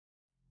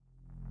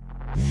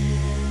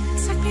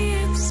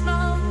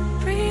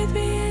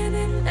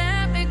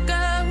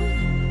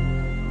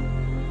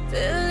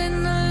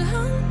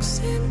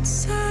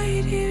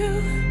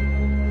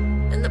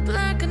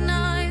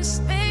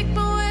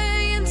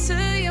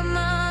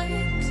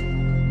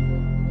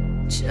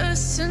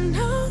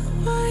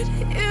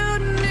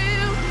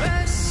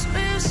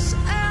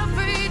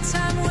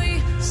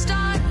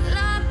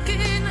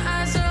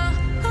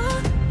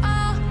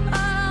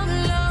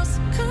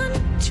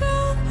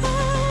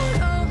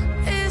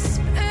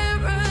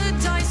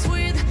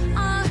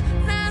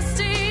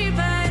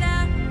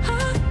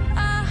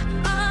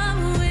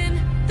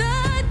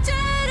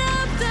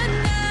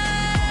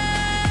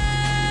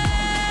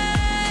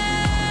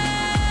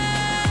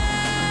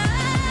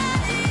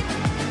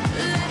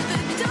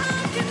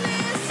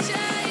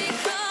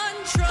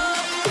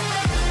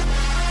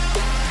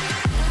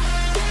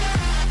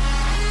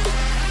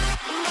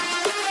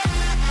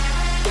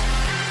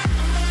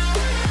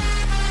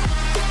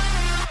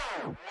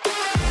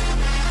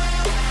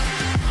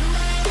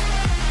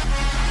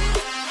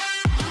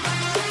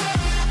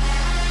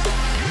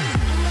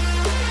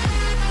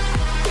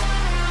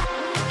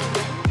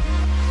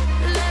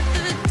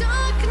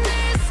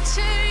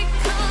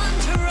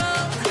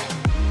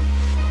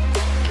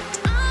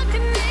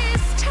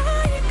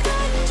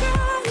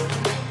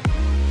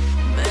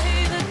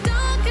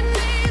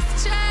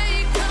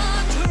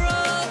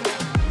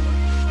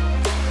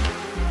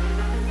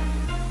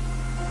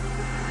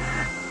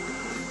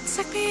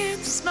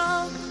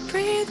strong.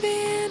 Breathe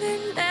me in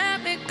and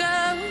let me go.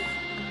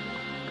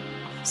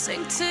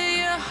 Sink to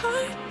your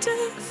heart to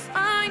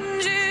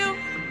find you.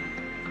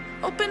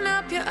 Open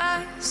up your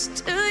eyes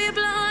till you're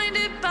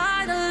blinded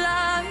by the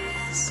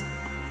lies,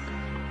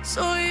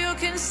 so you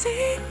can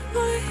see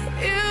what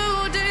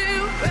you do.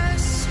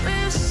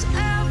 Restless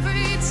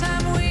every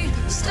time we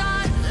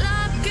start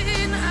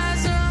locking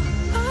eyes.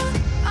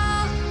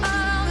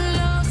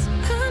 Lost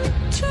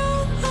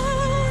control.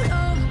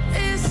 Oh,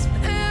 it's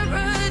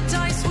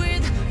paradise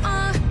with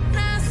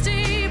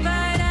honesty,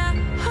 but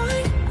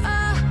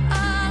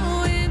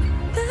in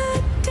the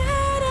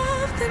dead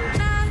of the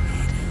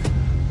night.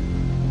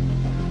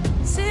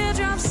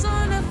 Teardrops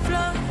on the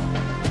floor.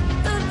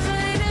 The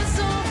pain is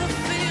over.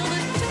 Feel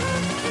the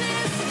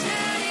darkness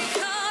take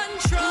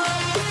control.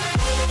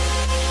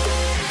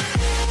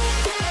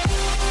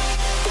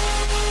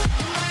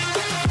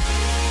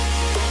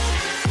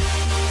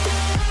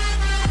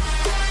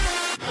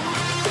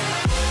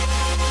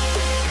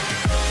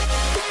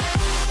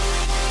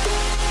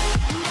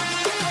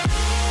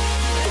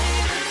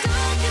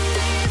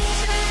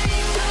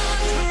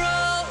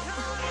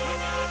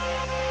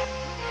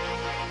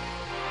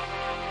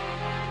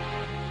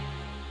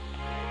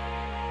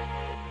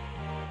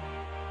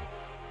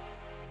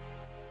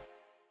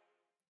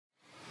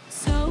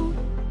 So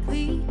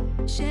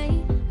cliche,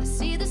 I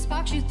see the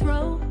sparks you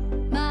throw.